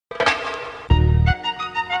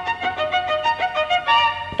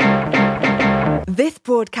This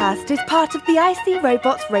broadcast is part of the IC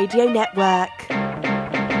Robots Radio Network.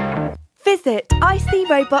 Visit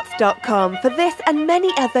icrobots.com for this and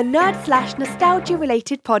many other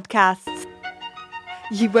nerd/nostalgia-related podcasts.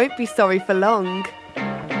 You won't be sorry for long.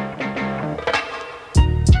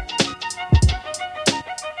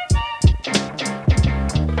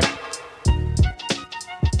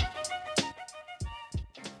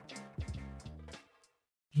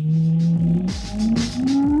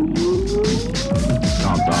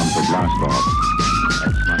 Countdown for blast off.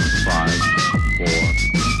 X-minus 5, 4,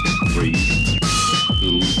 3,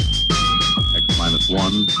 2, X-minus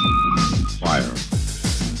 1, fire.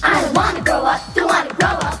 I don't wanna grow up, don't wanna grow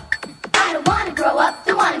up. I don't wanna grow up,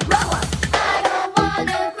 don't wanna grow up. I don't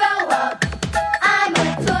wanna grow up. I'm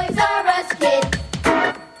a Toys R Us kid.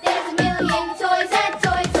 There's a million toys at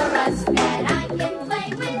Toys R Us that I can play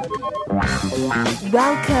with.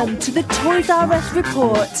 Welcome to the Toys R Us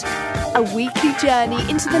Report, a weekly journey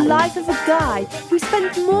into the life of a guy who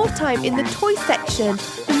spends more time in the toy section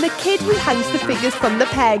than the kid who hangs the figures from the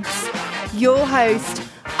pegs. Your host,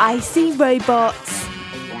 IC Robots.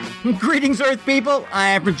 Greetings, Earth people. I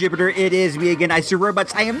am from Jupiter. It is me again, IC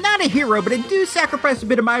Robots. I am not a hero, but I do sacrifice a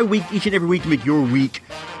bit of my week each and every week to make your week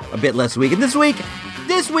a bit less weak. And this week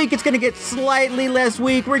it's going to get slightly less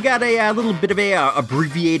weak. We got a little bit of a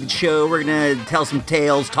abbreviated show. We're going to tell some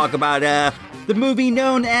tales, talk about the movie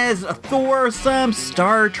known as Thor, some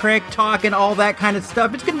Star Trek talk, and all that kind of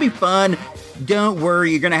stuff. It's going to be fun. Don't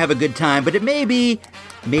worry, you're going to have a good time, but it may be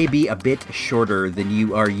a bit shorter than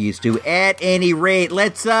you are used to. At any rate,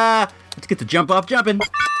 let's get the jump off jumping.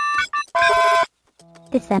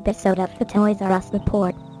 This episode of the Toys R Us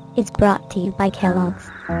Report is brought to you by Kellogg's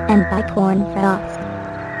and by Corn Frost,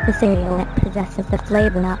 the cereal that possesses the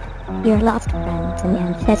flavor of your lost friends and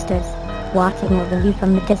ancestors watching over you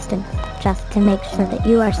from the distance just to make sure that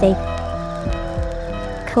you are safe.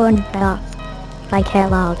 Corn Frost by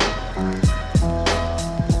Kellogg's.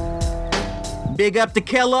 Big up the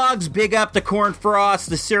Kellogg's, big up the Corn Frost,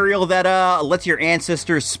 the cereal that lets your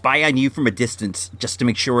ancestors spy on you from a distance just to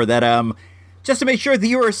make sure that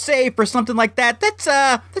you are safe or something like that. That's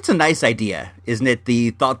a nice idea, isn't it?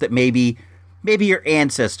 The thought that maybe your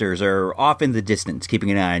ancestors are off in the distance, keeping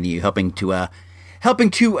an eye on you, helping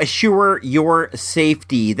to assure your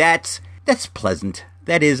safety. That's pleasant.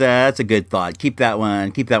 That's a good thought. Keep that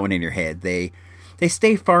one in your head. They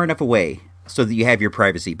stay far enough away so that you have your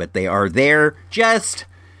privacy, but they are there just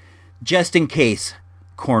in case.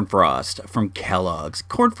 Corn Frost from Kellogg's.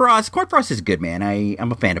 Corn Frost is good, man.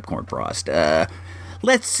 I'm a fan of Corn Frost.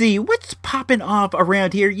 Let's see, what's popping off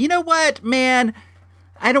around here? You know what, man?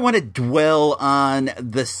 I don't want to dwell on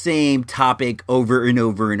the same topic over and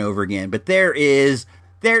over and over again, but there is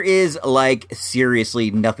like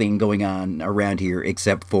seriously nothing going on around here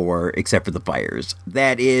except for the fires.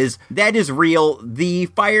 That is real. The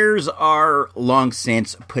fires are long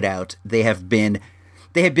since put out. They have been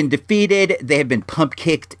defeated. They have been pump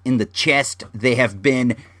kicked in the chest. They have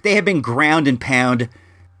been ground and pound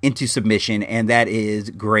into submission, and that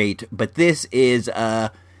is great. But this is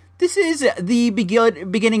the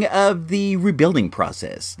beginning of the rebuilding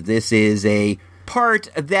process. This is a part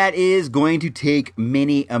that is going to take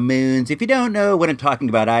many a moons. If you don't know what I'm talking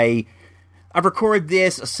about, I record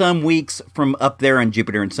this some weeks from up there on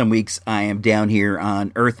Jupiter, and some weeks I am down here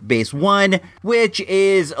on Earth Base 1, which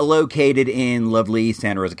is located in lovely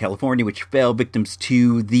Santa Rosa, California, which fell victims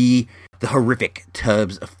to the horrific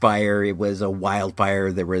Tubbs fire. It was a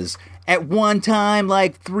wildfire. There was, at one time,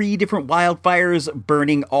 like 3 different wildfires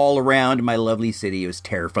burning all around my lovely city. It was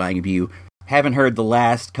terrifying. If you haven't heard the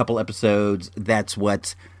last couple episodes, that's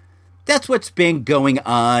what's been going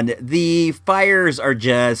on. The fires are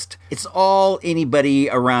it's all anybody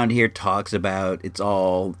around here talks about. It's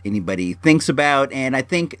all anybody thinks about. And I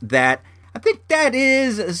think that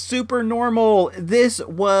is super normal. This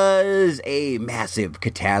was a massive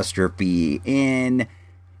catastrophe in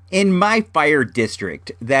my fire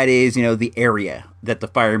district. That is, the area that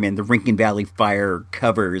the Rincon Valley Fire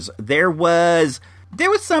covers. There was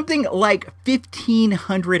something like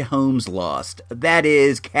 1,500 homes lost. That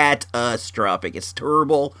is catastrophic. It's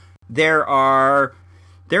terrible. There are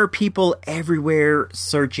people everywhere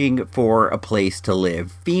searching for a place to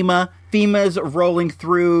live. FEMA's rolling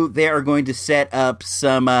through. They are going to set up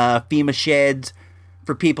some FEMA sheds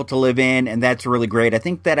for people to live in, and that's really great. I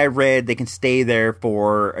think that I read they can stay there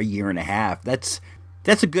for a year and a half. That's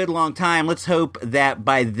a good long time. Let's hope that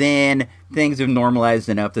by then things have normalized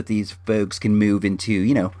enough that these folks can move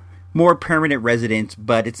into, more permanent residence.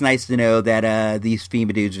 But it's nice to know that these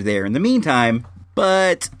FEMA dudes are there. In the meantime,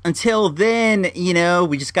 But until then,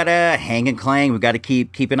 we just gotta hang and clang. We gotta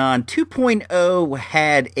keep keeping on. 2.0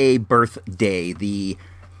 had a birthday the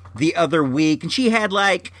other week, and she had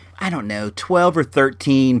 12 or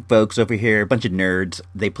 13 folks over here, a bunch of nerds.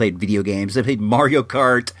 They played video games. They played Mario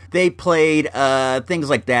Kart. They played things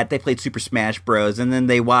like that. They played Super Smash Bros. And then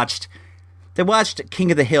they watched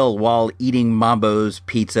King of the Hill while eating Mambo's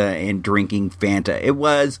pizza and drinking Fanta. It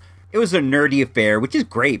was a nerdy affair, which is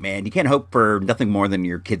great, man. You can't hope for nothing more than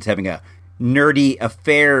your kids having a nerdy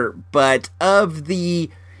affair. But of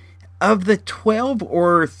the 12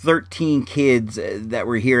 or 13 kids that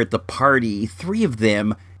were here at the party, 3 of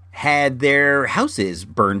them had their houses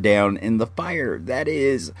burned down in the fire. That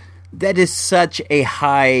is such a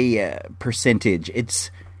high percentage.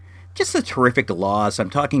 It's just a terrific loss. I'm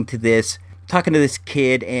talking to this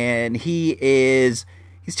kid, and he's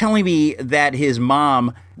telling me that his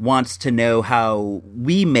mom wants to know how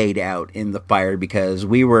we made out in the fire because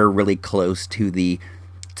we were really close to the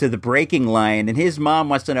breaking line, and his mom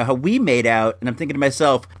wants to know how we made out. And I'm thinking to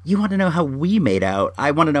myself, you want to know how we made out?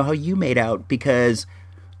 I want to know how you made out because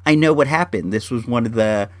I know what happened. This is one of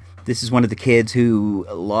the kids who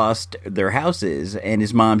lost their houses, and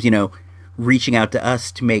his mom's, reaching out to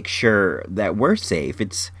us to make sure that we're safe.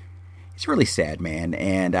 It's really sad, man.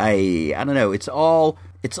 And I don't know. It's all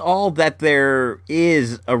that there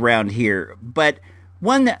is around here. But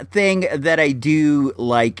one thing that I do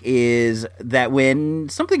like is that when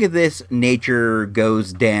something of this nature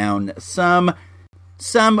goes down, some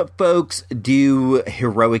folks do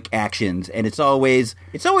heroic actions, and it's always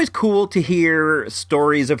cool to hear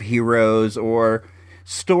stories of heroes or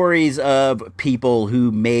stories of people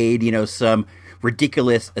who made, some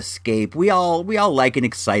ridiculous escape. We all like an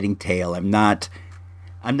exciting tale. I'm not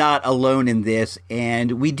alone in this,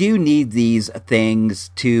 and we do need these things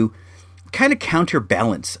to kind of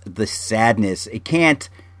counterbalance the sadness. It can't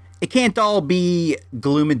all be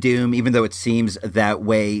gloom and doom, even though it seems that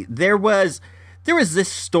way. There was this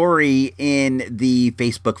story in the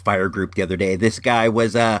Facebook fire group the other day. This guy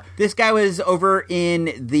was over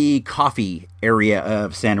in the coffee area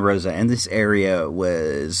of Santa Rosa, and this area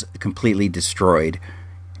was completely destroyed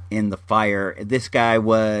in the fire. This guy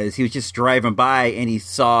was just driving by, and he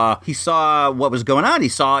saw what was going on. He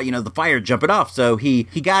saw, the fire jumping off. So he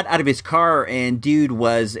got out of his car, and dude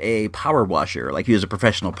was a power washer. He was a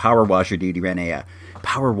professional power washer dude. He ran a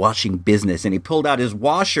power washing business, and he pulled out his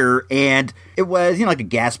washer, and it was, like a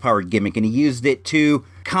gas powered gimmick, and he used it to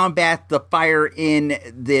combat the fire in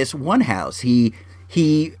this one house. He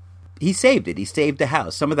saved it. He saved the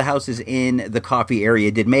house. Some of the houses in the coffee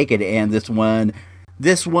area did make it, and this one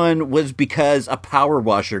was because a power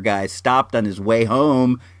washer guy stopped on his way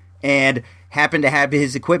home and happened to have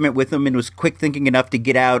his equipment with him and was quick thinking enough to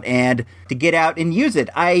get out and use it.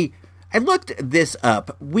 I looked this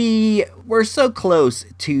up. We were so close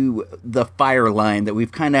to the fire line that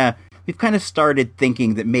we've kind of started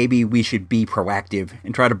thinking that maybe we should be proactive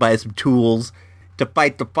and try to buy some tools to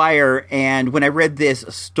fight the fire. And when I read this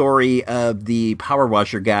story of the power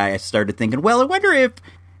washer guy, I started thinking, well, I wonder if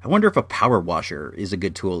a power washer is a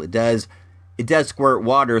good tool. It does squirt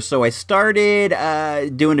water. So I started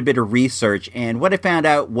doing a bit of research, and what I found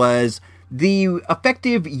out was the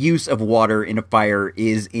effective use of water in a fire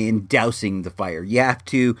is in dousing the fire. You have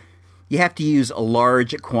to use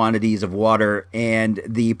large quantities of water, and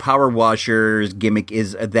the power washer's gimmick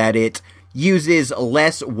is that it uses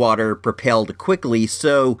less water propelled quickly.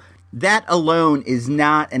 So that alone is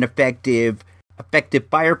not an effective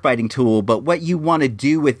firefighting tool. But what you want to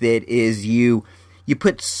do with it is you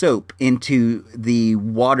put soap into the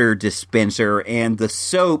water dispenser, and the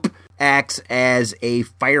soap acts as a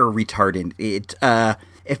fire retardant. It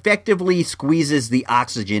effectively squeezes the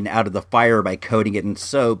oxygen out of the fire by coating it in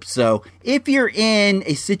soap. So if you're in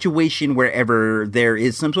a situation wherever there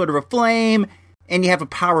is some sort of a flame and you have a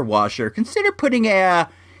power washer, consider putting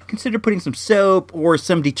some soap or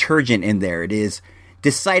some detergent in there. It is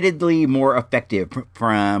decidedly more effective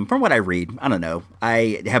from what I read. I don't know.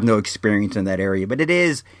 I have no experience in that area, but it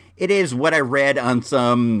is what I read on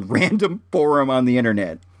some random forum on the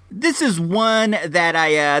internet. This is one that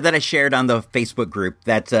I shared on the Facebook group.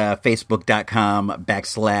 That's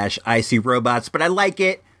facebook.com/ICRobots, but I like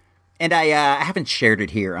it, and I haven't shared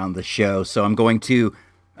it here on the show, so I'm going to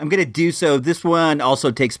do so. This one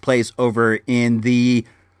also takes place over in the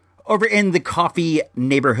coffee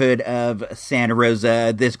neighborhood of Santa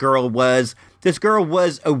Rosa. This girl was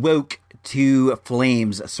awoke to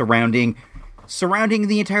flames surrounding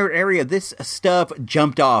the entire area. This stuff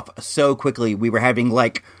jumped off so quickly. We were having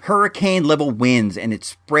hurricane level winds, and it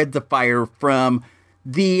spread the fire from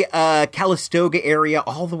the Calistoga area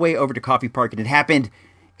all the way over to Coffee Park, and it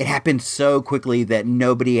happened so quickly that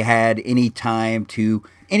nobody had any time to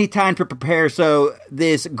prepare. So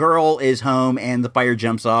this girl is home and the fire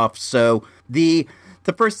jumps off. So the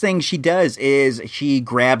first thing she does is she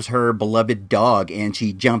grabs her beloved dog and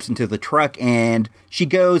she jumps into the truck and she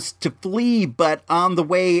goes to flee. But on the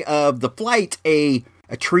way of the flight, a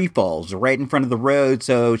tree falls right in front of the road.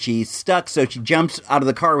 So she's stuck. So she jumps out of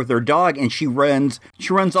the car with her dog and she runs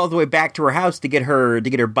all the way back to her house to get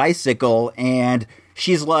her bicycle. And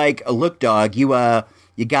she's like, "Look, dog, you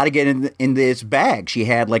got to get in this bag." She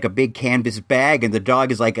had like a big canvas bag, and the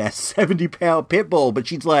dog is like a 70-pound pit bull. But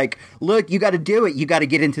she's like, "Look, you got to do it. You got to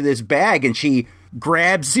get into this bag." And she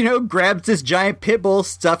grabs this giant pit bull,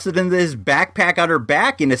 stuffs it in this backpack on her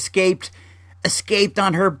back, and escaped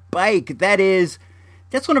on her bike.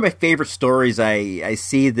 That's one of my favorite stories. I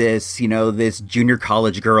see this, this junior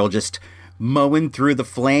college girl just mowing through the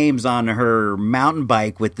flames on her mountain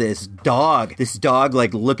bike with this dog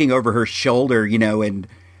like looking over her shoulder, and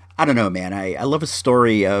I don't know, man. I love a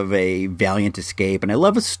story of a valiant escape, and I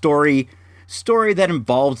love a story that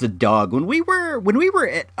involves a dog. When we were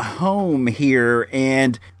at home here,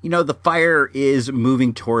 and the fire is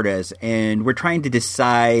moving toward us, and we're trying to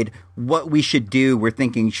decide what we should do. We're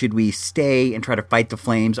thinking, should we stay and try to fight the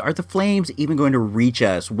flames? Are the flames even going to reach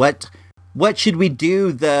us? What should we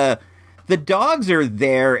do? The dogs are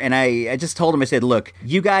there, and I just told them, I said, "Look,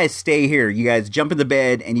 you guys stay here. You guys jump in the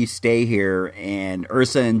bed, and you stay here." And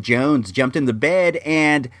Ursa and Jones jumped in the bed,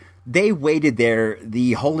 and they waited there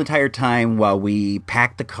the whole entire time while we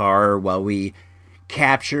packed the car, while we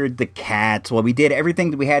captured the cats, while we did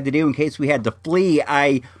everything that we had to do in case we had to flee.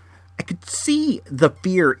 I could see the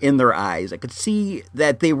fear in their eyes. I could see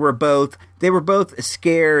that they were both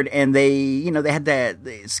scared, and they had that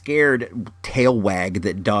scared tail wag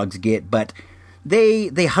that dogs get, but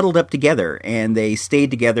they huddled up together and they stayed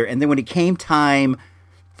together. And then when it came time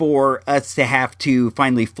for us to have to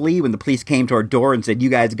finally flee, when the police came to our door and said, "You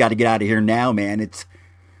guys got to get out of here now, man. It's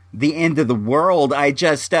the end of the world." I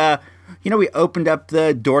just, we opened up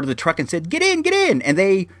the door to the truck and said, get in. And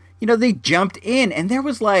they jumped in, and there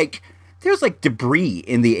was like debris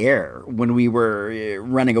in the air when we were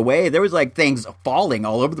running away. There was like things falling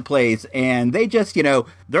all over the place, and they just,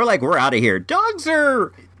 they're like, "We're out of here." Dogs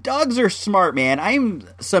are smart, man. I'm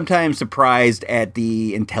sometimes surprised at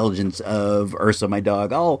the intelligence of Ursa, my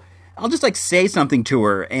dog. I'll just like say something to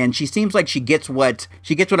her, and she seems like she gets what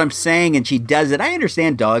I'm saying, and she does it. I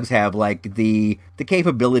understand dogs have like the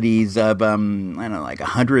capabilities of I don't know, like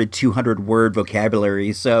 100, 200 word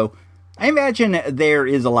vocabulary. So I imagine there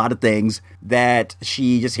is a lot of things that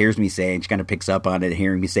she just hears me say, and she kind of picks up on it,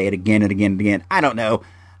 hearing me say it again and again and again. I don't know.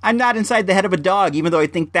 I'm not inside the head of a dog, even though I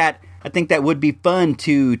think that would be fun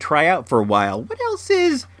to try out for a while. What else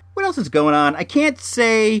is going on? I can't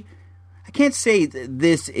say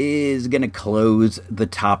this is going to close the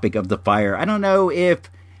topic of the fire. I don't know if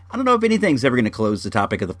anything's ever going to close the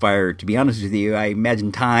topic of the fire, to be honest with you. I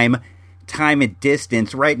imagine time and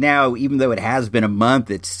distance. Right now, even though it has been a month,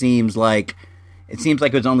 it seems like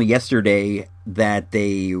it was only yesterday that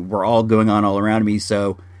they were all going on all around me.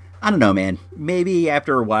 So I don't know, man. Maybe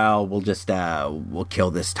after a while we'll just we'll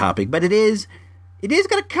kill this topic. But it is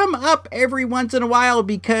going to come up every once in a while,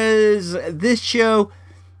 because this show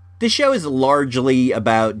is largely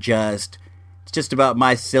about just about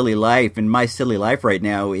my silly life, and my silly life right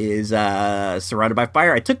now is surrounded by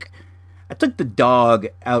fire. I took the dog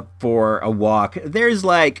out for a walk. There's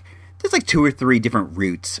like 2 or 3 different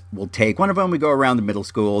routes we'll take. One of them we go around the middle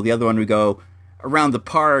school, the other one we go around the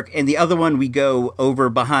park, and the other one we go over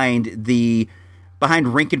behind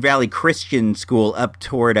Rincon Valley Christian School up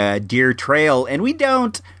toward Deer Trail. And we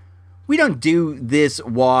don't do this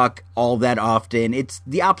walk all that often. It's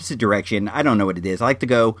the opposite direction. I don't know what it is. I like to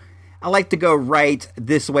go right.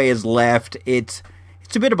 This way is left. It's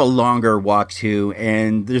a bit of a longer walk too,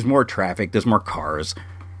 and there's more traffic. There's more cars.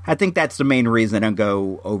 I think that's the main reason I don't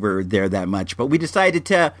go over there that much. But we decided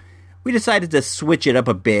to switch it up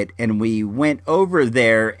a bit, and we went over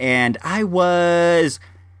there, and I was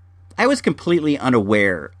completely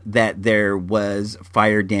unaware that there was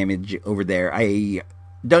fire damage over there. I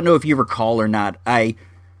don't know if you recall or not. I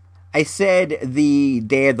said the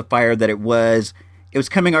day of the fire that it was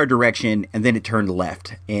coming our direction, and then it turned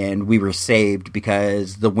left, and we were saved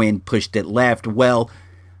because the wind pushed it left. Well,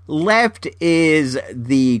 left is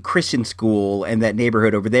the Christian school and that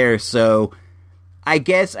neighborhood over there, so I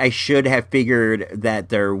guess I should have figured that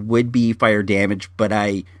there would be fire damage, but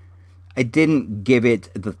I didn't give it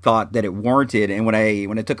the thought that it warranted. And when I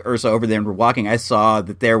took Ursa over there and we're walking, I saw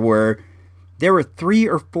that there were there were 3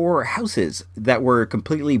 or 4 houses that were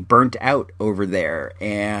completely burnt out over there.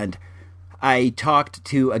 And I talked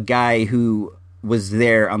to a guy who was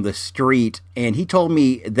there on the street, and he told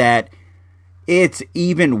me that it's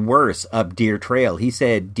even worse up Deer Trail. He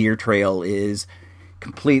said Deer Trail is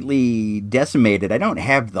completely decimated. I don't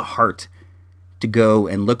have the heart to go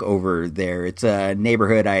and look over there. It's a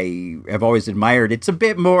neighborhood I have always admired. It's a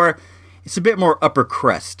bit more upper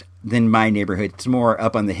crust than my neighborhood. It's more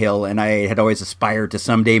up on the hill, and I had always aspired to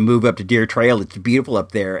someday move up to Deer Trail. It's beautiful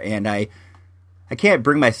up there, and I can't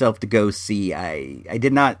bring myself to go see. I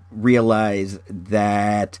did not realize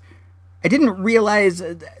that. I didn't realize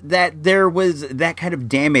that there was that kind of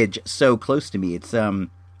damage so close to me. It's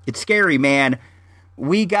scary, man.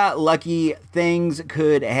 We got lucky. Things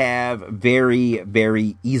could have very,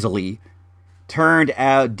 very easily turned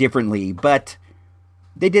out differently, but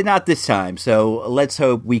they did not this time. So let's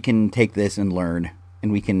hope we can take this and learn,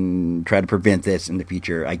 and we can try to prevent this in the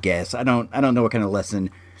future, I guess. I don't know what kind of lesson.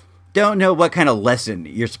 Don't know what kind of lesson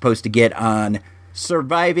you're supposed to get on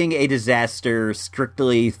surviving a disaster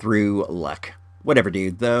strictly through luck. Whatever,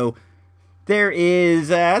 dude. Though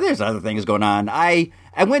there's other things going on. I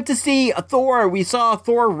went to see Thor. We saw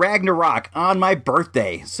Thor Ragnarok on my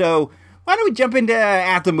birthday. So why don't we jump into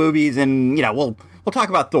at the movies, and we'll talk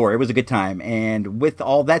about Thor. It was a good time. And with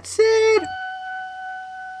all that said,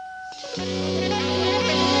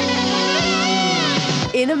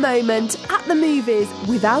 in a moment, at the movies,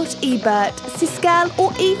 without Ebert, Siskel,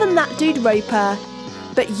 or even that dude Roper.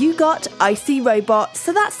 But you got Icy Robot,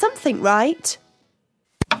 so that's something, right?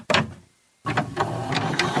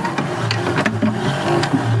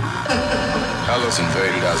 Talos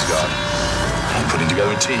invaded Asgard. I'm putting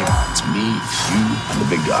together a team. It's me, you, and the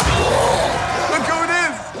big guy. Look who it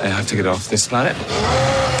is! I have to get off this planet.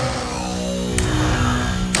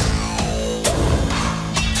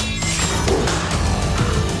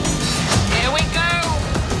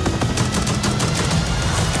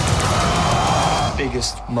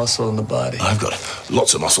 Biggest muscle in the body. I've got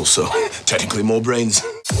lots of muscles, so technically more brains.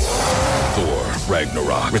 Thor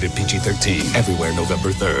Ragnarok. Rated PG-13. Everywhere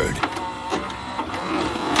November 3rd.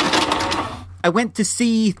 I went to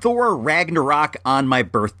see Thor Ragnarok on my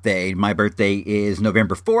birthday. My birthday is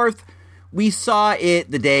November 4th. We saw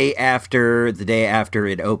it the day after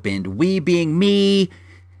it opened. We being me,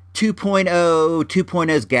 2.0,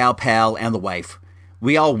 2.0's gal pal, and the wife.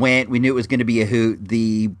 We all went. We knew it was going to be a hoot.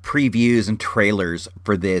 The previews and trailers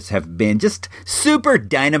for this have been just super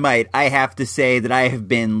dynamite. I have to say that I have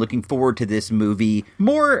been looking forward to this movie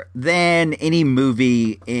more than any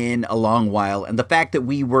movie in a long while. And the fact that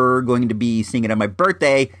we were going to be seeing it on my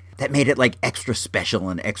birthday, that made it like extra special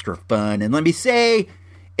and extra fun. And let me say,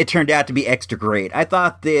 it turned out to be extra great. I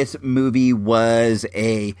thought this movie was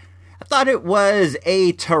a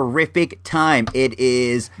terrific time. It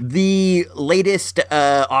is the latest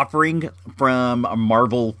offering from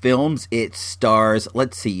Marvel Films. It stars,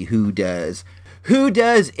 let's see, who does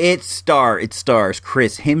it star? It stars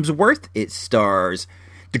Chris Hemsworth. It stars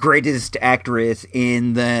the greatest actress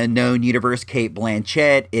in the known universe, Cate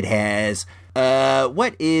Blanchett. It has,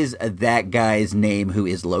 what is that guy's name who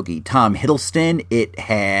is Loki? Tom Hiddleston. It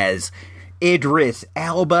has Idris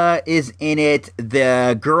Elba is in it.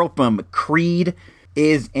 The girl from Creed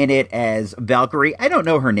is in it as Valkyrie. I don't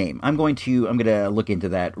know her name. I'm gonna look into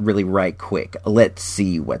that really right quick. Let's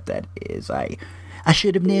see what that is. I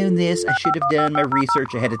should have known this. I should have done my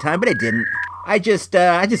research ahead of time, but I didn't. I just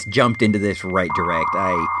jumped into this right direct.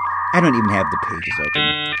 I don't even have the pages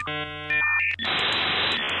open.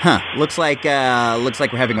 Huh. Looks like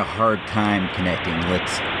we're having a hard time connecting.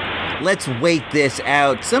 Let's wait this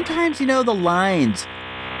out. Sometimes, the lines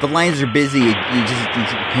are busy. You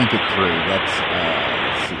can't get through. Let's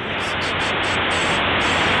see this.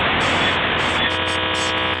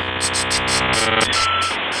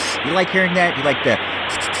 You like hearing that? You like the...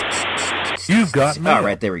 You've got me. All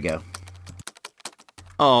right, there we go.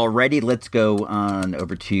 Alrighty, let's go on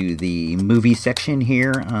over to the movie section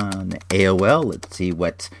here on AOL. Let's see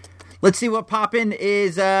what poppin'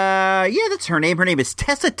 is. That's her name. Her name is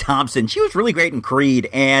Tessa Thompson. She was really great in Creed,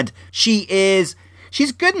 and she's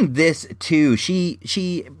good in this too. She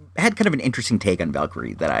had kind of an interesting take on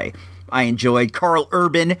Valkyrie that I enjoyed. Carl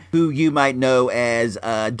Urban, who you might know as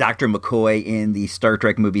Dr. McCoy in the Star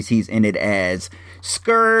Trek movies, he's in it as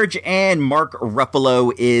Scourge, and Mark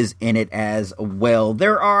Ruffalo is in it as well.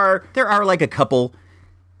 There are like a couple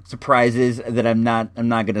surprises that I'm not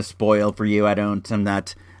going to spoil for you.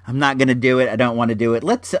 I'm not going to do it. I don't want to do it.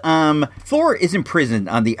 Thor is imprisoned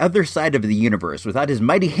on the other side of the universe without his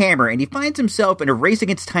mighty hammer, and he finds himself in a race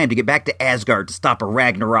against time to get back to Asgard to stop a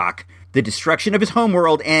Ragnarok. the destruction of his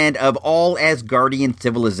homeworld and of all Asgardian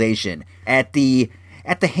civilization at the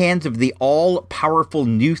hands of the all-powerful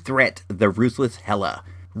new threat, the Ruthless Hela.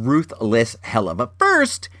 But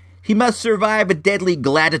first, he must survive a deadly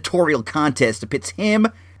gladiatorial contest that pits him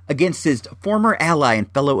against his former ally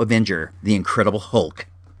and fellow Avenger, the Incredible Hulk.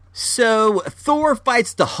 So, Thor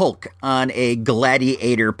fights the Hulk on a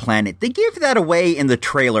gladiator planet. They give that away in the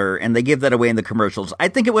trailer, and they give that away in the commercials. I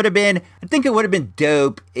think it would have been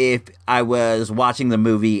dope if I was watching the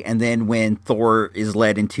movie, and then when Thor is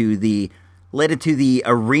led into the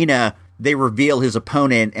arena, they reveal his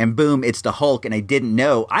opponent, and boom, it's the Hulk, and I didn't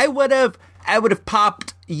know. I would have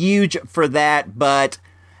popped huge for that, but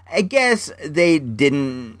I guess they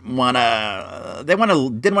didn't want to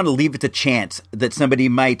leave it to chance that somebody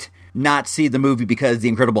might not see the movie because the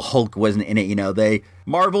Incredible Hulk wasn't in it.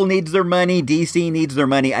 Marvel needs their money, DC needs their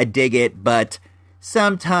money. I dig it, but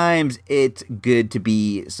sometimes it's good to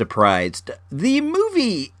be surprised. The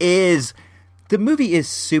movie is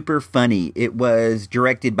super funny. It was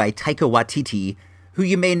directed by Taika Waititi, who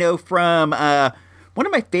you may know from one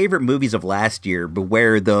of my favorite movies of last year,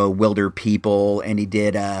 Beware the Wilder People, and he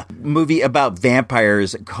did a movie about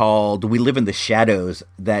vampires called We Live in the Shadows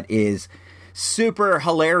that is super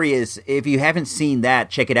hilarious. If you haven't seen that,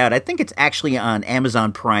 check it out. I think it's actually on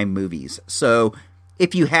Amazon Prime Movies. So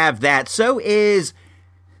if you have that, so is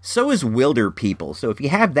Wilder People. So if you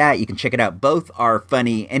have that, you can check it out. Both are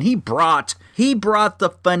funny, and he brought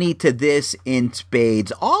the funny to this in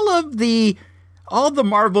spades. All the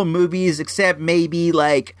Marvel movies, except maybe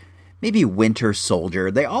Winter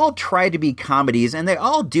Soldier, they all try to be comedies, and they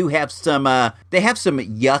all do have some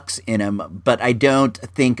yucks in them, but I don't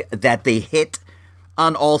think that they hit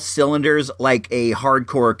on all cylinders like a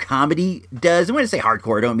hardcore comedy does. And when I say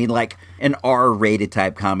hardcore, I don't mean like an R-rated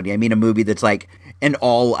type comedy. I mean a movie that's like an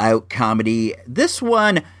all-out comedy. This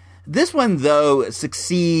one, though,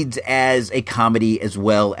 succeeds as a comedy as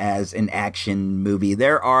well as an action movie.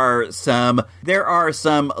 There are some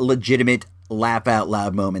legitimate laugh out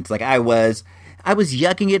loud moments. Like I was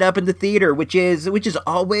yucking it up in the theater, which is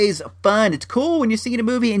always fun. It's cool when you're seeing a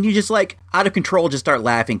movie and you just like out of control just start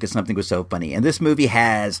laughing because something was so funny. And this movie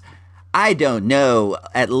has, I don't know,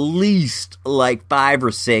 at least like 5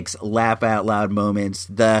 or 6 laugh out loud moments.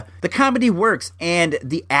 The comedy works, and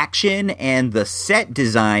the action and the set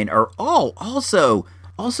design are all also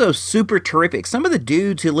super terrific. Some of the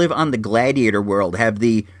dudes who live on the gladiator world have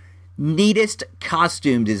the neatest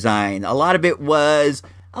costume design. A lot of it was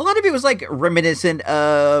like reminiscent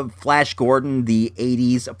of Flash Gordon, the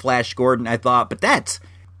 80s Flash Gordon, I thought, but that's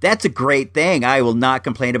a great thing. I will not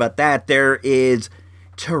complain about that. There is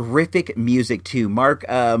terrific music too. Mark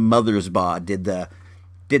Mothersbaugh did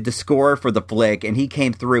the score for the flick, and he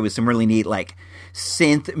came through with some really neat like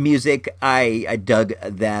synth music. I dug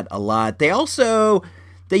that a lot.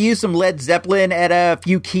 They use some Led Zeppelin at a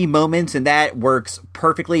few key moments, and that works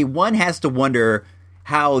perfectly. One has to wonder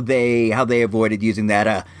how they avoided using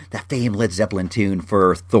that famed Led Zeppelin tune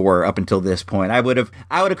for Thor up until this point. I would have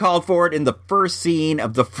called for it in the first scene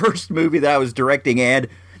of the first movie that I was directing, and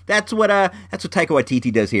that's what Taika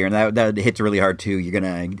Waititi does here, and that hits really hard too. You're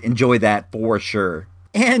gonna enjoy that for sure.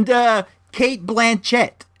 And Cate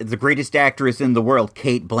Blanchett, the greatest actress in the world,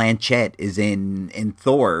 Cate Blanchett is in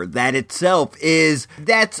Thor. That itself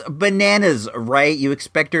that's bananas, right? You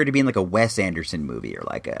expect her to be in like a Wes Anderson movie or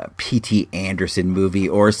like a P.T. Anderson movie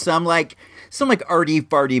or some arty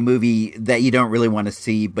farty movie that you don't really want to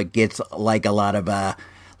see, but gets like a lot of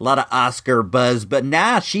Oscar buzz. But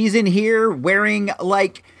nah, she's in here wearing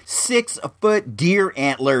like 6-foot deer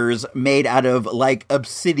antlers made out of like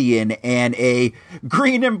obsidian and a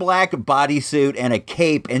green and black bodysuit and a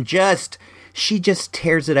cape, and she just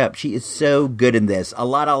tears it up. She is so good in this. A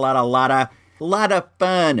lot of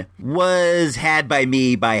fun was had by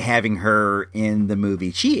me by having her in the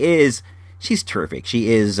movie. She's terrific. She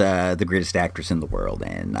is the greatest actress in the world,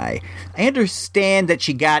 and I understand that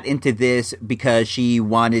she got into this because she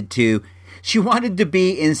wanted to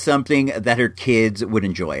be in something that her kids would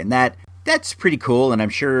enjoy, and that's pretty cool, and I'm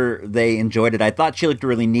sure they enjoyed it. I thought she looked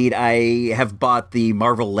really neat. I have bought the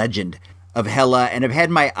Marvel Legend of Hela, and I've had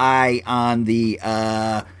my eye on the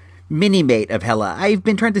Mini-Mate of Hela. I've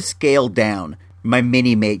been trying to scale down my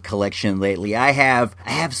Mini-Mate collection lately. I have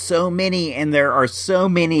so many, and there are so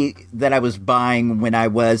many that I was buying when I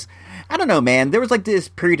was, I don't know, man. There was like this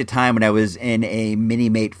period of time when I was in a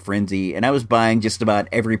Mini-Mate frenzy, and I was buying just about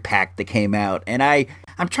every pack that came out, and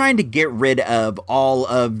I'm trying to get rid of all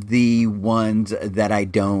of the ones that I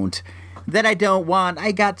don't want.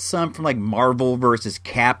 I got some from like Marvel versus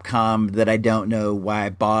Capcom that I don't know why I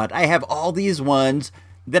bought. I have all these ones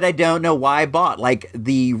that I don't know why I bought, like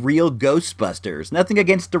the real Ghostbusters. Nothing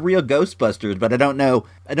against the real Ghostbusters, but I don't know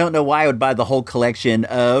why I would buy the whole collection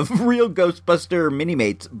of real Ghostbuster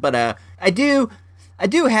Mini-Mates. But I do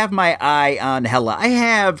have my eye on Hela. I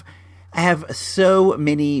have so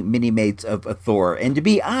many Mini-Mates of Thor, and to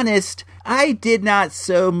be honest, I did not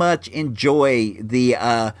so much enjoy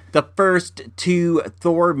the first two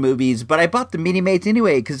Thor movies, but I bought the Mini-Mates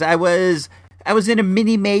anyway because I was in a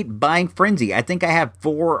Mini-Mate buying frenzy. I think I have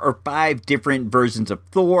 4 or 5 different versions of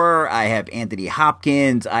Thor. I have Anthony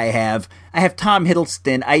Hopkins. I have Tom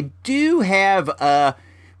Hiddleston. I do have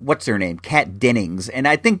what's her name, Kat Dennings, and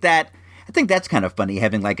I think that's kind of funny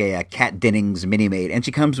having like a Kat Dennings Mini-Mate, and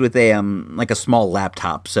she comes with a like a small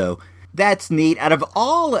laptop, so that's neat. Out of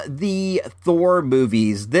all the Thor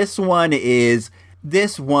movies, this one is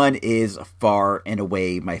far and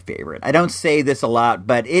away my favorite. I don't say this a lot,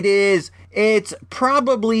 but it's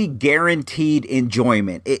probably guaranteed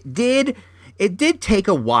enjoyment. It did take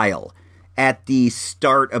a while at the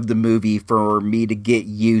start of the movie for me to get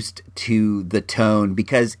used to the tone,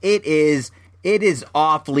 because it is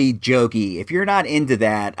awfully jokey. If you're not into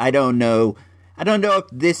that, I don't know if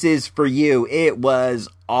this is for you. It was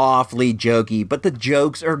awfully jokey, but the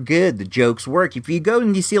jokes are good. The jokes work. If you go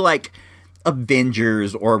and you see like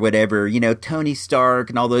Avengers or whatever, you know, Tony Stark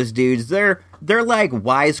and all those dudes, they're like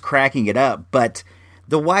wisecracking it up, but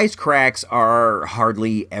the wisecracks are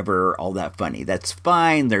hardly ever all that funny. That's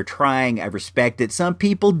fine. They're trying. I respect it. Some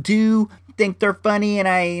people do think they're funny, and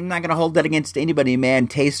I'm not going to hold that against anybody, man.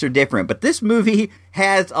 Tastes are different. But this movie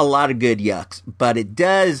has a lot of good yucks, but it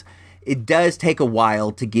does take a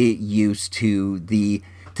while to get used to the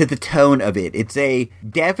tone of it. It's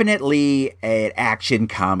definitely an action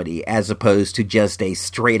comedy as opposed to just a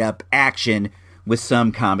straight up action with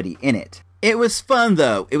some comedy in it. It was fun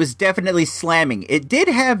though. It was definitely slamming. It did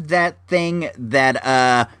have that thing that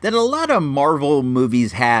a lot of Marvel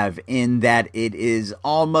movies have, in that it is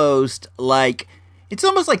almost like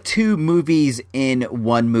two movies in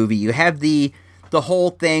one movie. You have the whole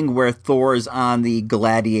thing where Thor's on the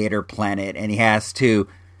gladiator planet and he has to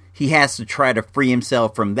try to free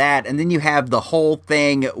himself from that. And then you have the whole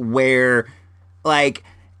thing where like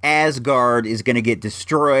Asgard is going to get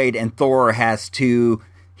destroyed and Thor has to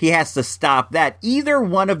stop that. Either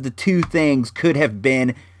one of the two things could have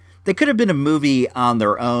been a movie on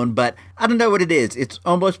their own, but I don't know what it is. It's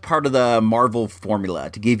almost part of the Marvel formula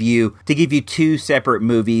to give you two separate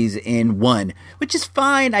movies in one, which is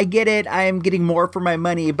fine. I get it. I am getting more for my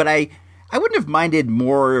money, but I wouldn't have minded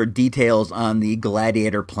more details on the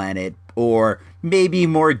gladiator planet, or maybe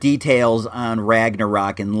more details on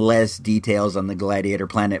Ragnarok and less details on the gladiator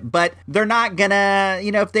planet. But they're not gonna,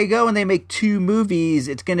 if they go and they make two movies,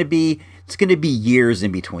 it's gonna be years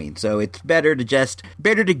in between. So it's better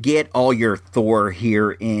to get all your Thor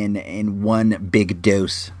here in one big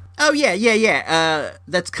dose. Oh, yeah.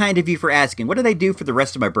 That's kind of you for asking. What did I do for the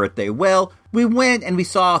rest of my birthday? Well, we went and we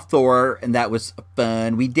saw Thor, and that was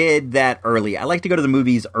fun. We did that early. I like to go to the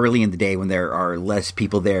movies early in the day when there are less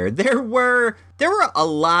people there. There were a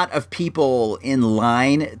lot of people in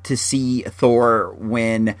line to see Thor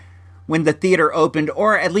when the theater opened,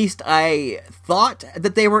 or at least I thought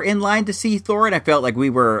that they were in line to see Thor, and I felt like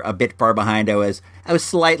we were a bit far behind. I was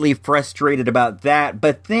slightly frustrated about that,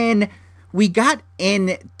 but then we got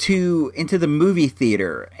into the movie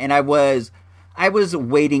theater, and I was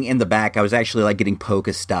waiting in the back. I was actually like getting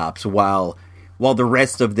Pokestops while the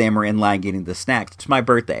rest of them are in line getting the snacks. It's my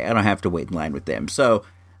birthday. I don't have to wait in line with them. So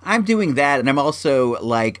I'm doing that, and I'm also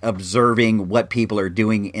like observing what people are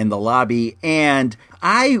doing in the lobby, and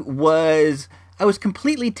I was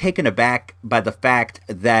completely taken aback by the fact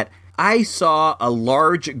that I saw a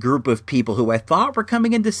large group of people who I thought were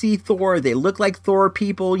coming in to see Thor. They looked like Thor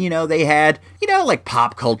people, they had, like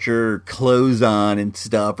pop culture clothes on and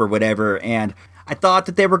stuff or whatever, and I thought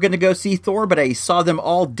that they were going to go see Thor, but I saw them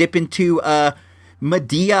all dip into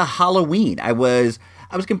Madea Halloween. I was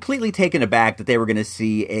completely taken aback that they were going to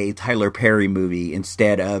see a Tyler Perry movie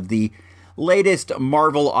instead of the latest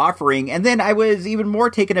Marvel offering, and then I was even more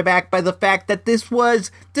taken aback by the fact that this was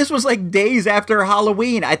like days after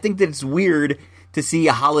Halloween. I think that it's weird to see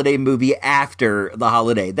a holiday movie after the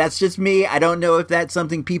holiday. That's just me. I don't know if that's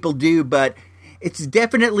something people do, but it's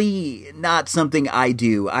definitely not something I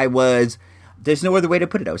do. There's no other way to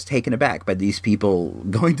put it. I was taken aback by these people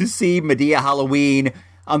going to see Madea Halloween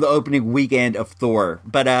on the opening weekend of Thor.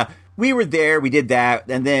 But we were there, we did that,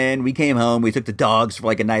 and then we came home, we took the dogs for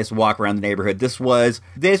like a nice walk around the neighborhood. This was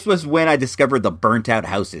when I discovered the burnt out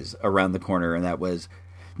houses around the corner, and that was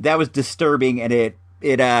disturbing, and it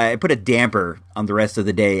put a damper on the rest of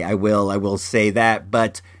the day. I will say that,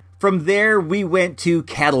 but From there, we went to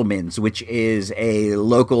Cattleman's, which is a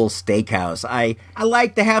local steakhouse. I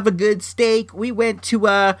like to have a good steak. We went to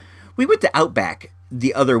Outback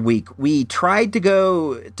the other week. We tried to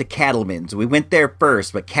go to Cattleman's. We went there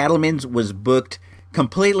first, but Cattleman's was booked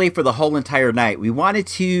completely for the whole entire night. We wanted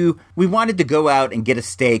to go out and get a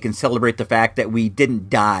steak and celebrate the fact that we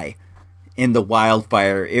didn't die in the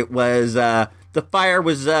wildfire. It was the fire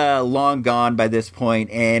was long gone by this point,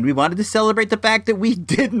 and we wanted to celebrate the fact that we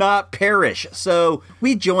did not perish. So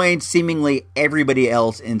we joined seemingly everybody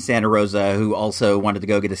else in Santa Rosa who also wanted to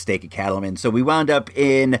go get a steak at Cattleman's. So we wound up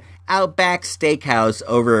in Outback Steakhouse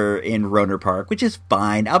over in Roner Park, which is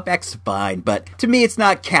fine. Outback's fine, but to me it's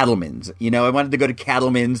not Cattleman's. You know, I wanted to go to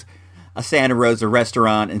Cattleman's, a Santa Rosa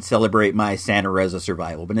restaurant, and celebrate my Santa Rosa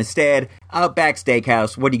survival. But instead, Outback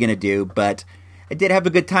Steakhouse, what are you going to do? But I did have a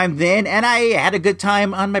good time then, and I had a good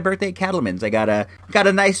time on my birthday at Cattleman's. I got a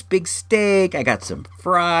nice big steak. I got some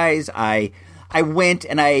fries. I went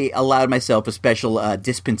and I allowed myself a special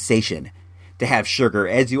dispensation to have sugar.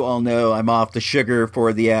 As you all know, I'm off the sugar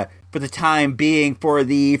for the time being, for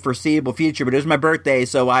the foreseeable future. But it was my birthday,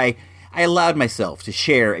 so I allowed myself to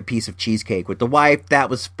share a piece of cheesecake with the wife. That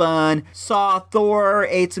was fun. Saw Thor,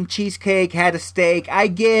 ate some cheesecake, had a steak.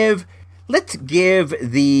 Let's give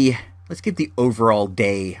the overall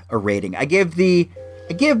day a rating. I give the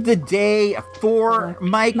day 4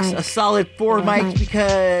 mics, a solid 4 mics,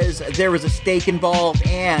 because there was a steak involved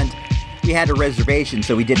and we had a reservation,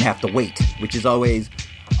 so we didn't have to wait, which is always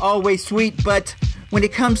sweet. But when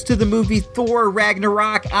it comes to the movie Thor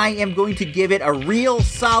Ragnarok, I am going to give it a real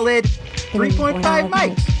solid 3.5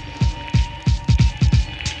 mics.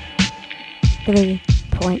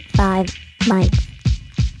 3.5 mics.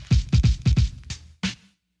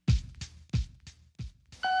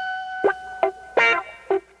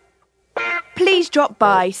 Please drop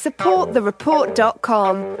by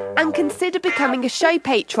supportthereport.com and consider becoming a show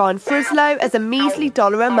patron for as low as a measly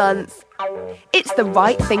 $1 a month. It's the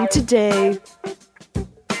right thing to do.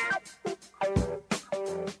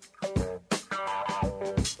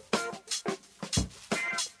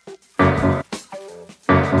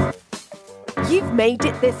 You've made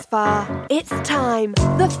it this far. It's time.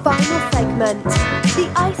 The final segment. The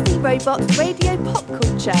Icy Robots Radio Pop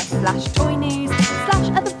Culture / Toy News /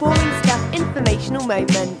 Other Boring Stuff Informational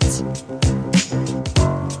Moment.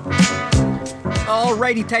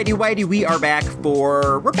 Alrighty, tighty whitey, we're back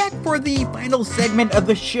for the final segment of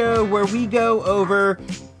the show where we go over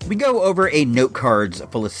a note cards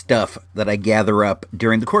full of stuff that I gather up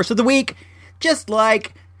during the course of the week, just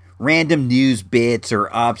like random news bits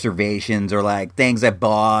or observations or like things I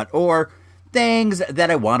bought or things that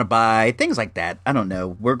I want to buy, things like that. I don't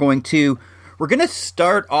know. We're going to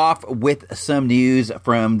start off with some news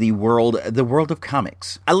from the world of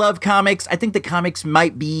comics. I love comics. I think the comics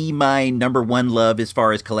might be my number one love as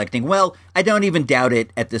far as collecting. Well, I don't even doubt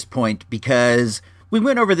it at this point, because we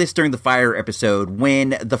went over this during the fire episode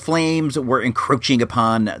when the flames were encroaching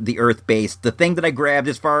upon the Earth base. The thing that I grabbed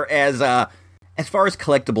as far as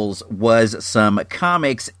collectibles was some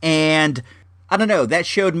comics, and I don't know, that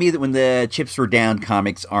showed me that when the chips were down,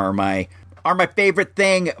 comics are my favorite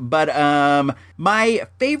thing. But my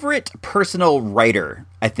favorite personal writer,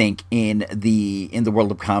 I think, in the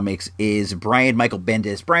world of comics is Brian Michael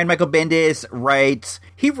Bendis. Brian Michael Bendis writes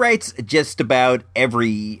just about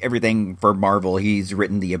everything for Marvel. He's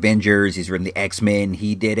written the Avengers, he's written the X-Men,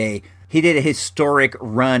 he did a historic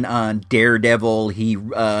run on Daredevil, he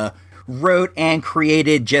wrote and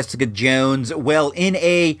created Jessica Jones. Well, in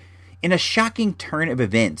a shocking turn of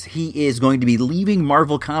events, he is going to be leaving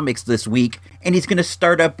Marvel Comics this week, and he's going to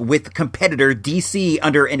start up with competitor DC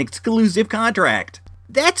under an exclusive contract.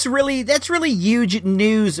 That's really huge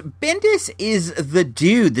news. Bendis is the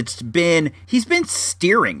dude he's been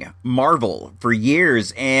steering Marvel for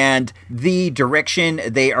years, and the direction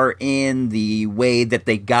they are in, the way that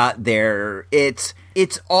they got there, it's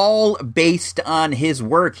all based on his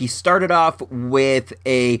work. He started off with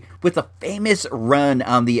a famous run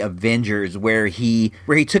on the Avengers where he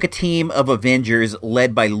took a team of Avengers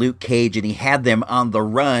led by Luke Cage, and he had them on the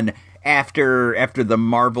run after the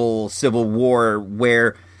Marvel Civil War,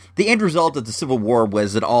 where the end result of the Civil War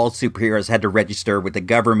was that all superheroes had to register with the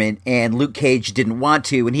government, and Luke Cage didn't want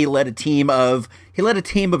to, and he led a team of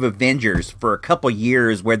Avengers for a couple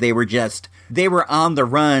years where they were on the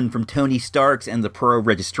run from Tony Stark's and the Pro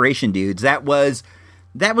Registration dudes. That was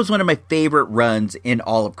one of my favorite runs in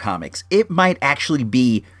all of comics. It might actually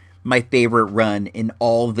be my favorite run in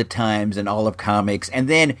all the times in all of comics. And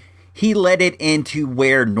then he led it into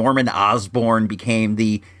where Norman Osborn became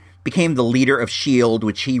the leader of S.H.I.E.L.D.,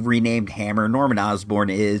 which he renamed Hammer. Norman Osborn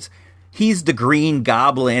is He's the Green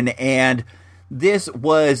Goblin, and this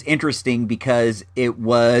was interesting because it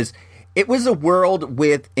was a world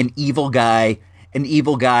with an evil guy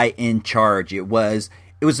in charge. It was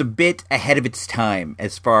a bit ahead of its time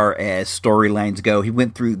as far as storylines go. He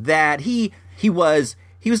went through that. He was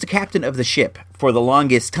the captain of the ship for the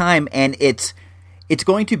longest time, and it's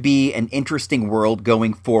going to be an interesting world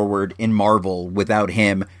going forward in Marvel without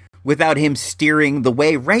him steering the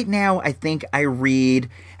way. Right now, I think I read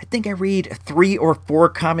 3 or 4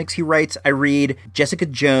 comics he writes. I read Jessica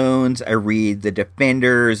Jones, I read The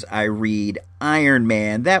Defenders, I read Iron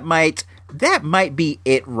Man. That might be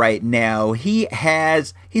it right now. He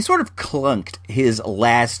sort of clunked his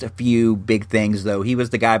last few big things, though. He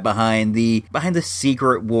was the guy behind the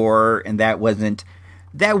Secret War, and that wasn't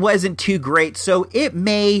too great. So it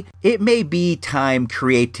may be time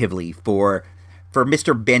creatively for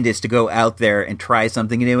Mr. Bendis to go out there and try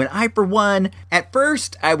something new. And I, for one, at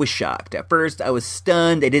first I was shocked. At first I was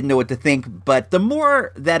stunned. I didn't know what to think. But the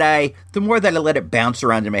more that I let it bounce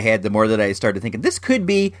around in my head, the more that I started thinking this could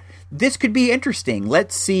be interesting.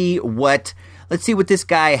 Let's see what this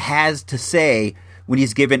guy has to say when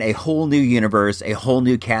he's given a whole new universe, a whole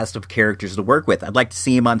new cast of characters to work with. I'd like to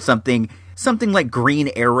see him on something like Green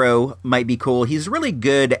Arrow might be cool. He's really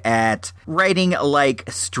good at writing like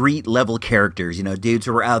street level characters, dudes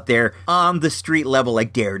who are out there on the street level,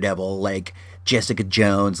 like Daredevil, like Jessica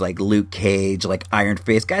Jones, like Luke Cage, like Iron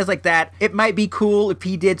Fist, guys like that. It might be cool if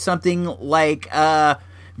he did something like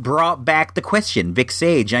brought back the Question, Vic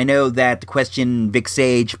Sage. I know that the Question, Vic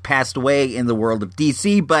Sage, passed away in the world of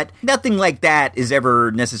DC, but nothing like that is ever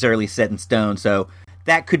necessarily set in stone, so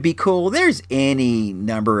that could be cool. There's any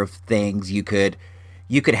number of things you could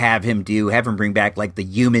have him do. Have him bring back like the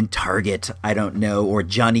Human Target, I don't know, or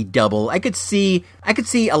Johnny Double. I could see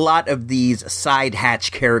a lot of these side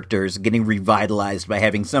hatch characters getting revitalized by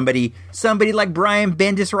having somebody like Brian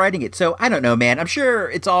Bendis writing it. So I don't know, man. I'm sure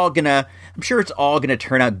it's all gonna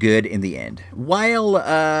turn out good in the end. While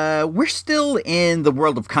we're still in the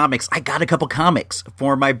world of comics, I got a couple comics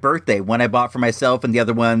for my birthday. One I bought for myself, and the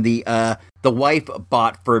other one the wife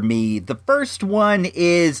bought for me. The first one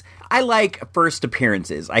is, I like first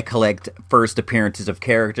appearances. I collect first appearances of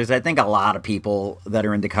characters. I think a lot of people that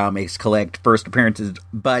are into comics collect first appearances,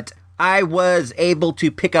 but I was able to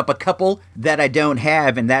pick up a couple that I don't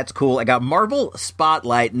have, and that's cool. I got Marvel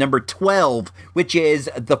Spotlight number 12, which is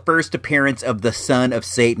the first appearance of the Son of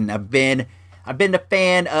Satan. I've been a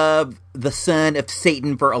fan of the Son of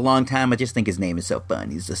Satan for a long time. I just think his name is so fun.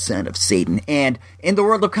 He's the Son of Satan. And in the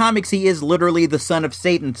world of comics, he is literally the Son of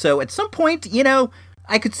Satan. So at some point,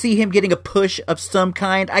 I could see him getting a push of some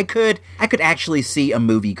kind. I could actually see a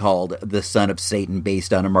movie called The Son of Satan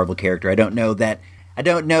based on a Marvel character. I don't know that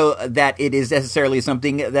it is necessarily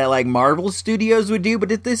something that like Marvel Studios would do,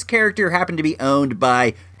 but if this character happened to be owned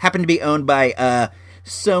by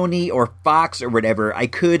Sony or Fox or whatever, I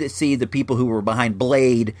could see the people who were behind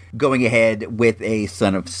Blade going ahead with a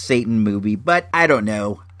Son of Satan movie, but I don't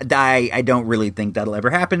know. I don't really think that'll ever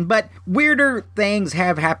happen, but weirder things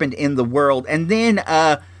have happened in the world. And then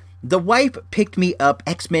the wife picked me up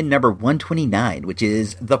X-Men number 129, which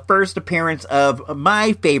is the first appearance of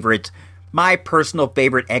my personal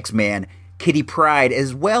favorite X-Man, Kitty Pryde,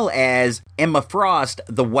 as well as Emma Frost,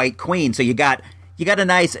 the White Queen. So you got a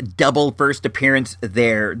nice double first appearance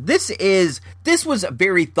there. This was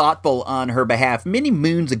very thoughtful on her behalf. Many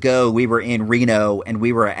moons ago, we were in Reno, and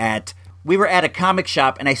we were at a comic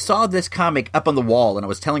shop, and I saw this comic up on the wall, and I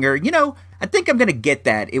was telling her, I think I'm going to get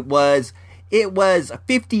that. It was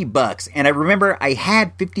 $50, and I remember I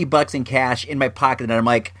had $50 in cash in my pocket, and I'm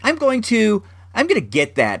like, I'm going to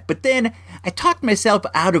get that. But then I talked myself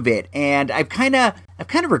out of it, and I've kind of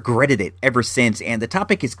regretted it ever since. And the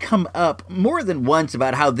topic has come up more than once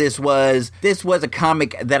about how this was a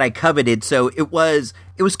comic that I coveted. So it was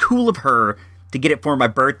cool of her to get it for my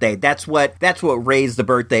birthday. That's what raised the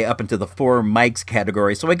birthday up into the 4 mics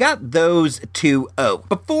category. So I got those two. Oh,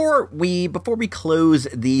 before we close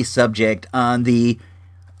the subject on the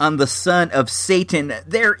Son of Satan,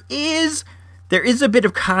 there is a bit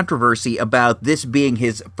of controversy about this being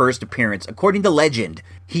his first appearance. According to legend,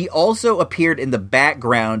 he also appeared in the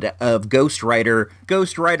background of Ghost Rider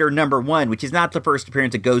number 1, which is not the first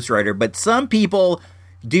appearance of Ghost Rider, but some people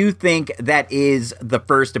do think that is the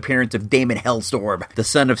first appearance of Damon Hellstorm, the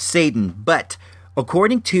Son of Satan. But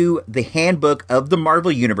according to the Handbook of the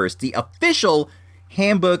Marvel Universe, the official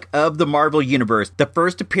Handbook of the Marvel Universe, the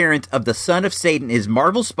first appearance of the Son of Satan is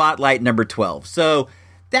Marvel Spotlight number 12. So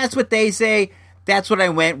that's what they say. That's what I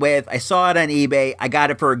went with. I saw it on eBay. I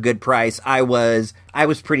got it for a good price. I was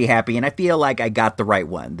pretty happy, and I feel like I got the right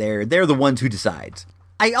one. They're the ones who decides.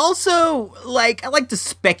 I also I like to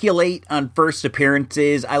speculate on first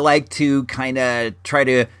appearances. I like to kind of try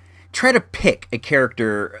to pick a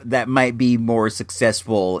character that might be more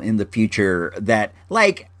successful in the future, that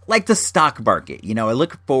like the stock market. You know, I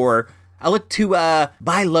look to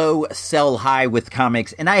buy low, sell high with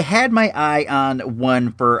comics, and I had my eye on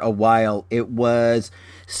one for a while. It was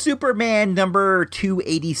Superman number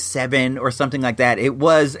 287 or something like that. It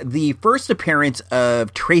was the first appearance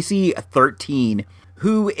of Tracy 13,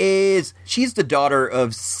 she's the daughter of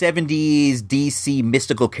 70s DC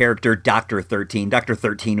mystical character Dr. 13. Dr.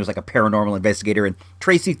 13 was like a paranormal investigator, and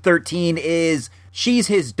Tracy 13 she's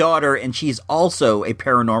his daughter, and she's also a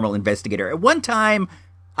paranormal investigator. At one time,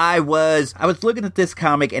 I was looking at this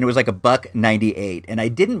comic, and it was like $1.98, and I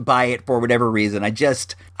didn't buy it for whatever reason.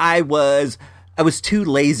 I was too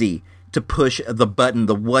lazy to push the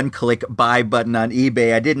one-click buy button on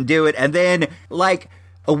eBay. I didn't do it, and then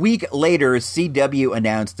a week later, CW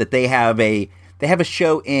announced that they have a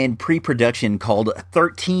show in pre-production called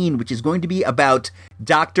 13, which is going to be about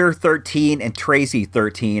Dr. 13 and Tracy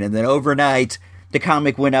 13. And then overnight, the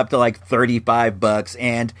comic went up to $35,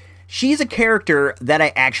 and she's a character that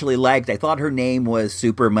I actually liked. I thought her name was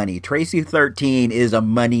Super Money. Tracy 13 is a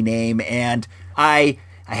money name, and I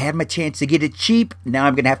had my chance to get it cheap. Now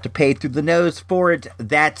I'm going to have to pay through the nose for it.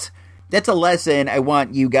 That's a lesson I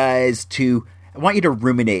want you to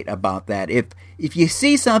ruminate about that. If you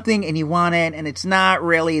see something and you want it and it's not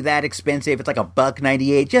really that expensive, it's like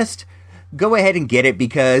 $1.98, just go ahead and get it,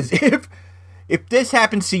 because if this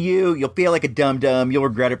happens to you, you'll feel like a dum-dum, you'll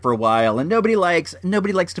regret it for a while, and nobody likes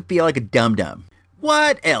to feel like a dum-dum.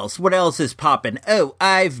 What else? What else is popping? Oh,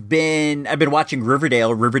 I've been watching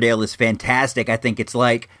Riverdale. Riverdale is fantastic. I think it's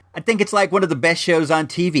like one of the best shows on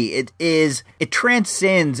TV. It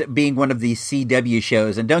transcends being one of these CW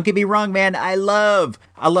shows. And don't get me wrong, man, I love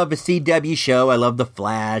a CW show. I love The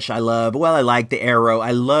Flash. I like The Arrow.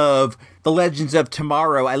 I love The Legends of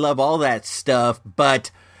Tomorrow. I love all that stuff.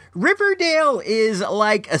 But Riverdale is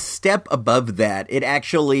like a step above that. It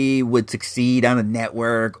actually would succeed on a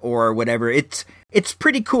network or whatever. It's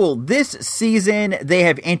pretty cool. This season, they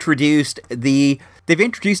have introduced a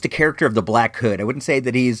character of the Black Hood. I wouldn't say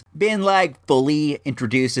that he's been fully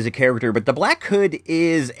introduced as a character, but the Black Hood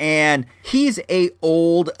he's a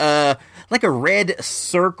old, a Red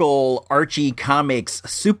Circle Archie Comics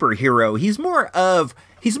superhero. He's more of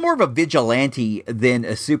a vigilante than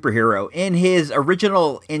a superhero. In his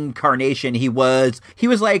original incarnation, he was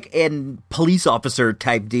like a police officer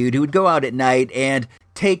type dude who would go out at night and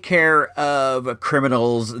take care of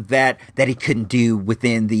criminals that he couldn't do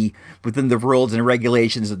within the rules and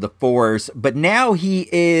regulations of the force. But now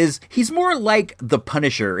he's more like the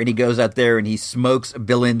Punisher, and he goes out there and he smokes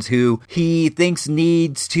villains who he thinks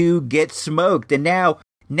needs to get smoked. And now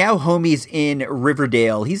homie's in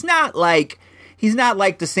Riverdale. He's not like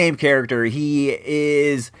the same character. He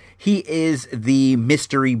is the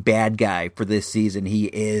mystery bad guy for this season.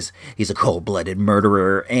 He's a cold-blooded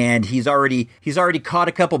murderer, and he's already caught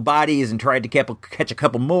a couple bodies and tried to catch a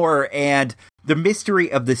couple more. And the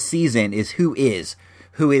mystery of the season is who is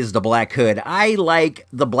the Black Hood. I like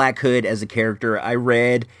the Black Hood as a character. I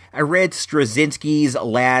read Straczynski's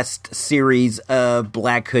last series of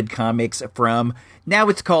Black Hood comics from. Now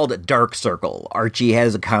it's called Dark Circle. Archie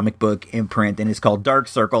has a comic book imprint, and it's called Dark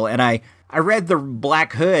Circle. And I read the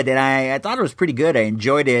Black Hood, and I thought it was pretty good. I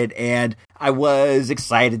enjoyed it, and I was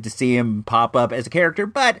excited to see him pop up as a character.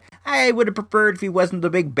 But I would have preferred if he wasn't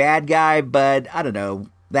the big bad guy. But I don't know.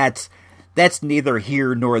 That's neither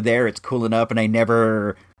here nor there. It's cool enough, and I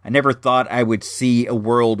never thought I would see a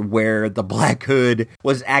world where the Black Hood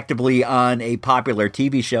was actively on a popular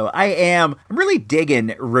TV show. I'm really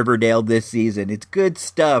digging Riverdale this season. It's good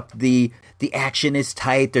stuff. The action is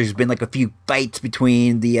tight. There's been a few fights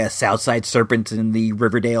between the Southside Serpents and the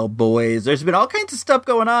Riverdale boys. There's been all kinds of stuff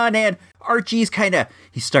going on, and Archie's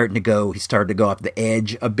he's starting to go off the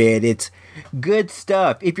edge a bit. It's good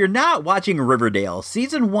stuff. If you're not watching Riverdale,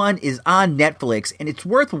 season 1 is on Netflix, and it's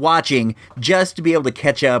worth watching just to be able to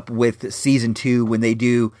catch up with season 2 when they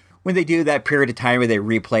do that period of time where they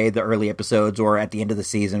replay the early episodes, or at the end of the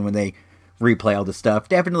season when they replay all the stuff.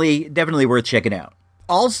 Definitely worth checking out.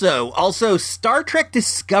 Also, Star Trek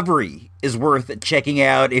Discovery is worth checking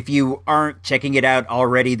out if you aren't checking it out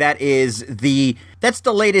already. That's the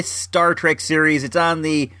latest Star Trek series. It's on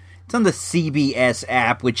the CBS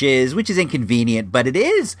app, which is inconvenient, but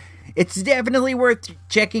it's definitely worth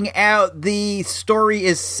checking out. The story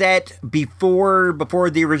is set before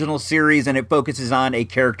the original series, and it focuses on a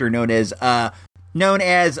character known as known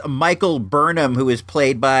as Michael Burnham, who is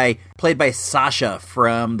played by Sasha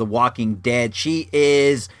from The Walking Dead. She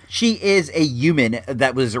is a human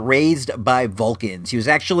that was raised by Vulcans. She was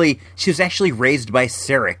actually raised by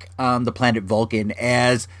Sarek on the planet Vulcan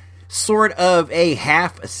as sort of a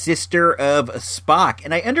half sister of Spock.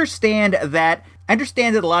 And I understand that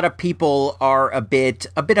a lot of people are a bit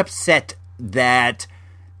upset that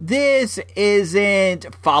this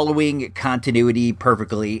isn't following continuity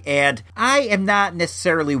perfectly, and I am not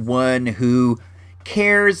necessarily one who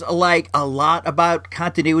cares like a lot about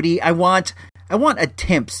continuity. I want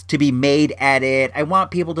attempts to be made at it. I want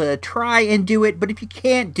people to try and do it, but if you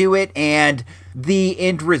can't do it and the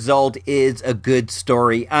end result is a good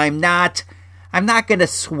story, I'm not going to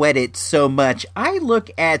sweat it so much. I look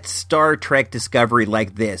at Star Trek Discovery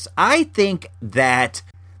like this. I think that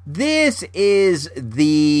this is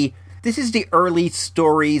the early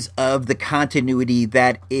stories of the continuity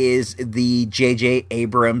that is the J.J.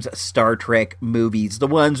 Abrams Star Trek movies. The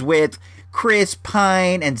ones with Chris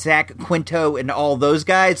Pine and Zach Quinto and all those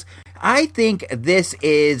guys. I think this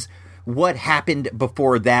is what happened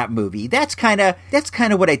before that movie. That's kind of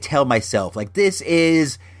what I tell myself. Like, this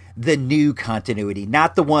is the new continuity,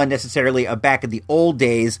 not the one necessarily back in the old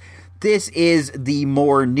days. This is the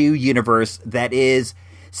more new universe that is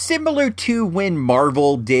similar to when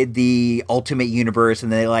Marvel did the Ultimate Universe and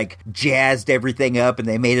they like jazzed everything up and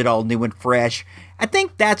they made it all new and fresh. I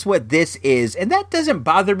think that's what this is, and that doesn't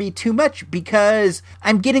bother me too much because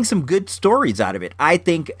I'm getting some good stories out of it. I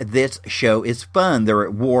think this show is fun. They're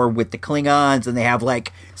at war with the Klingons and they have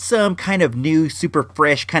like some kind of new, super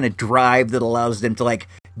fresh kind of drive that allows them to like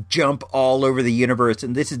jump all over the universe,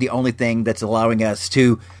 and this is the only thing that's allowing us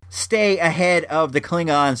to stay ahead of the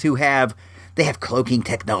Klingons who have cloaking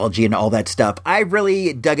technology and all that stuff. I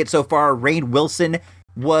really dug it so far. Rainn Wilson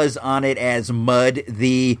was on it as Mudd,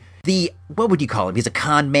 the what would you call him? He's a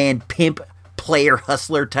con man, pimp, player,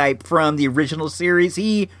 hustler type from the original series.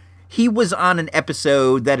 He was on an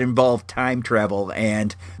episode that involved time travel,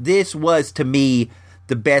 and this was, to me,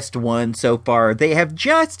 the best one so far. They have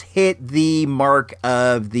just hit the mark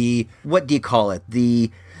of the, what do you call it?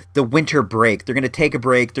 The winter break. They're going to take a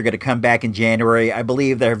break. They're going to come back in January. I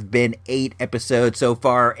believe there have been 8 episodes so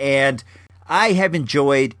far, and I have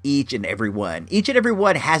enjoyed each and every one. Each and every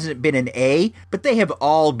one hasn't been an A, but they have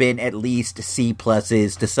all been at least C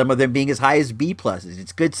pluses, to some of them being as high as B pluses.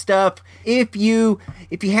 It's good stuff. If you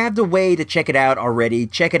have the way to check it out already,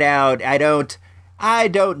 check it out. I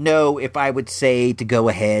don't know if I would say to go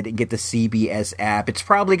ahead and get the CBS app. It's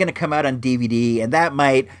probably going to come out on DVD, and that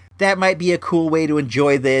might be a cool way to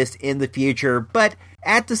enjoy this in the future. But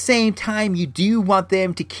at the same time, you do want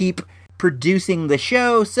them to keep producing the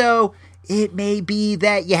show, so it may be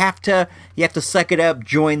that you have to suck it up,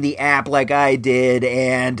 join the app like I did,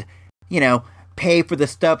 and, pay for the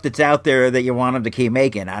stuff that's out there that you want them to keep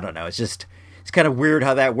making. I don't know. It's kind of weird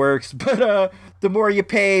how that works, but the more you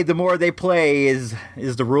pay, the more they play is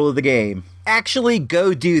the rule of the game. Actually,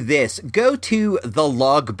 go do this. Go to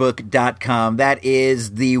thelogbook.com. That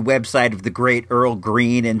is the website of the great Earl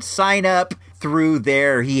Green, and sign up through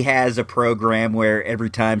there. He has a program where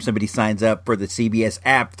every time somebody signs up for the CBS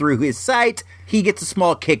app through his site, he gets a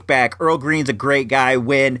small kickback. Earl Green's a great guy.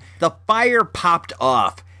 When the fire popped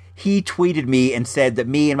off, he tweeted me and said that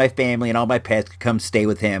me and my family and all my pets could come stay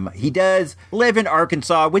with him. He does live in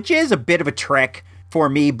Arkansas, which is a bit of a trek for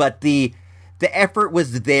me, but the effort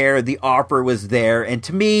was there, the offer was there, and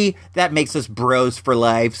to me, that makes us bros for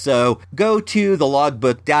life. So go to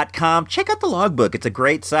thelogbook.com, check out the Logbook. It's a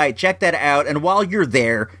great site. Check that out, and while you're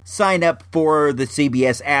there, sign up for the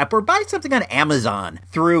CBS app or buy something on Amazon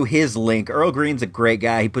through his link. Earl Green's a great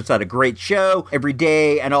guy. He puts out a great show every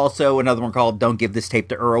day, and also another one called Don't Give This Tape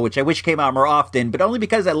to Earl, which I wish came out more often, but only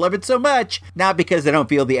because I love it so much, not because I don't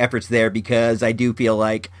feel the effort's there, because I do feel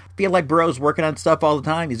like Bro's working on stuff all the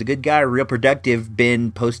time. He's a good guy, real productive,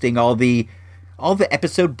 been posting all the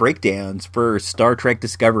episode breakdowns for Star Trek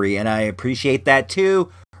Discovery, and I appreciate that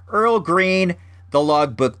too. Earl Green,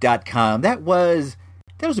 thelogbook.com. That was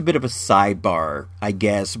a bit of a sidebar, I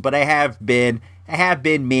guess, but I have been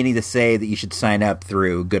meaning to say that you should sign up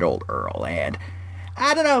through good old Earl, and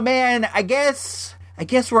I don't know, man, I guess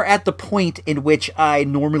we're at the point in which I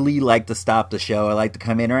normally like to stop the show. I like to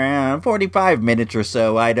come in around 45 minutes or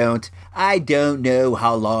so. I don't know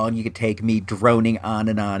how long you could take me droning on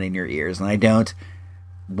and on in your ears, and I don't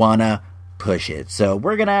wanna push it. So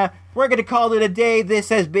we're gonna call it a day. This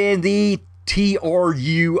has been the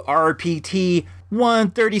TRURPT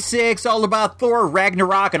 136, all about Thor,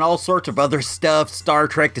 Ragnarok, and all sorts of other stuff. Star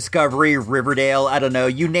Trek Discovery, Riverdale, I don't know,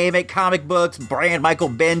 you name it, comic books, Brian Michael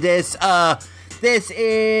Bendis, This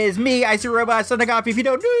is me, Icy Robot, signing off. If you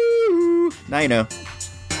don't know, now you know.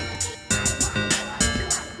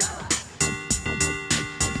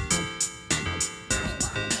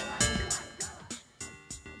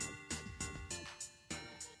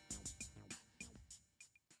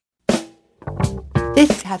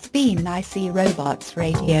 This has been IC Robots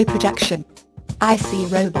Radio production.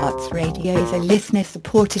 IC Robots Radio is a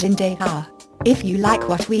listener-supported endeavor. If you like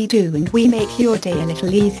what we do and we make your day a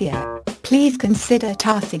little easier, please consider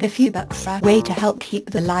tossing a few bucks our way to help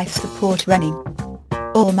keep the life support running.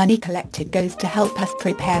 All money collected goes to help us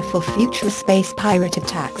prepare for future space pirate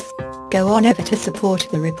attacks. Go on over to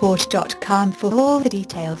supportthereport.com for all the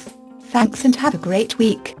details. Thanks and have a great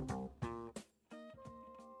week.